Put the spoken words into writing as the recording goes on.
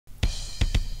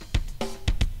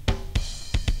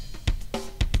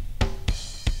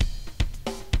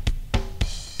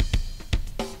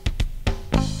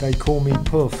They call me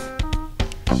puff.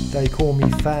 They call me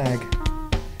fag.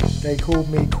 They call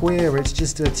me queer, it's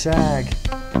just a tag.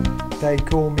 They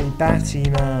call me batty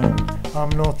man, I'm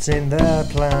not in their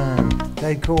plan.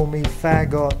 They call me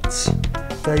faggot,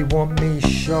 they want me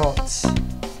shot.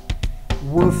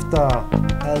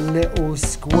 Woofter, a little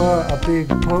squirt, a big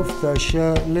poofter,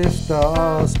 shirt lifter,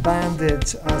 arse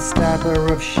bandit, a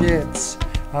stabber of shit,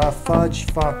 a fudge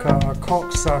fucker, a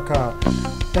cocksucker,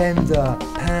 bender,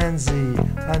 pansy,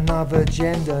 another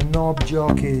gender, knob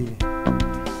jockey.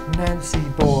 Nancy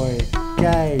boy,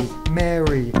 gay,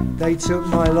 Mary, they took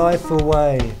my life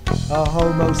away. A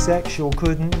homosexual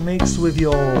couldn't mix with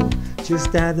y'all,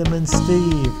 just Adam and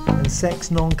Steve, and sex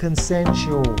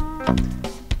non-consensual.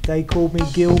 They called me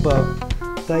Gilbert,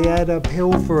 they had a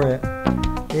pill for it,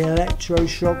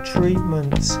 electroshock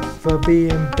treatment for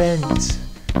being bent.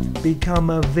 Become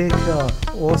a vicar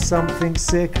or something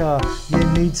sicker, you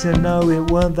need to know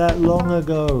it weren't that long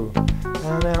ago.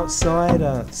 An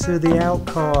outsider to the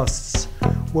outcasts,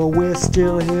 well we're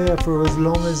still here for as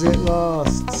long as it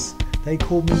lasts. They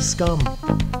called me scum,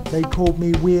 they called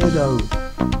me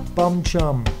weirdo, bum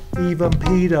chum, even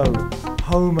pedo,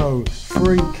 homo,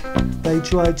 freak. They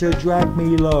tried to drag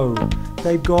me low,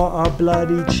 they've got a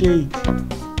bloody cheek.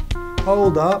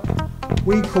 Hold up,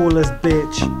 we call us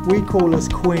bitch, we call us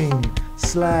queen,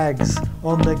 slags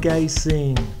on the gay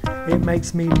scene. It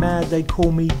makes me mad they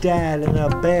call me dad and a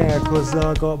bear cause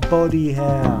I got body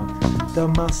hair. The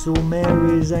muscle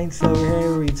Marys ain't so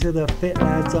hairy, to the fit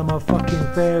lads I'm a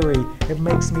fucking fairy. It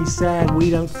makes me sad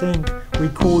we don't think, we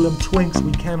call them twinks,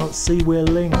 we cannot see we're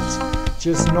linked.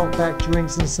 Just knock back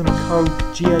drinks and some coke,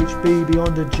 GHB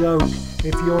beyond a joke.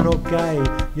 If you're not gay,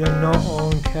 you're not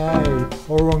on K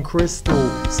or on crystal.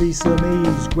 See some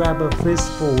Eves, grab a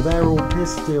fistful, they're all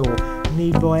pistol.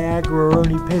 Need Viagra,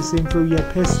 only pissing through your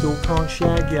pistol, can't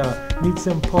shag ya. Need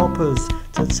some poppers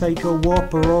to take a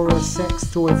whopper or a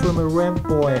sex toy from a rent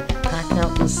boy. Pack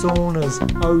out the saunas,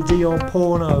 OD on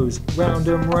pornos, round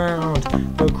and round.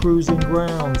 The cruising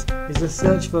grounds is a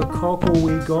search for cock all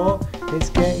we got, it's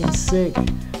getting sick.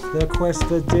 The quest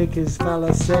for dick is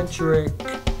phallocentric.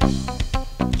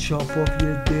 Chop off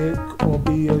your dick or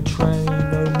be a train,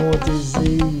 no more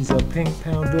disease. A pink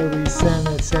pound very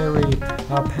sanitary,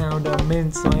 a pound of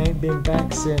mints, I ain't been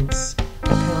back since. A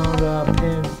pound of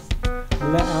pimp,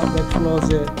 let out the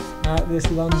closet at this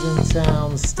London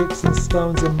town. Sticks and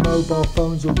stones and mobile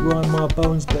phones will grind my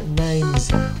bones, but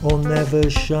names will never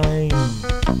shame.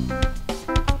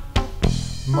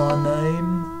 My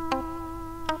name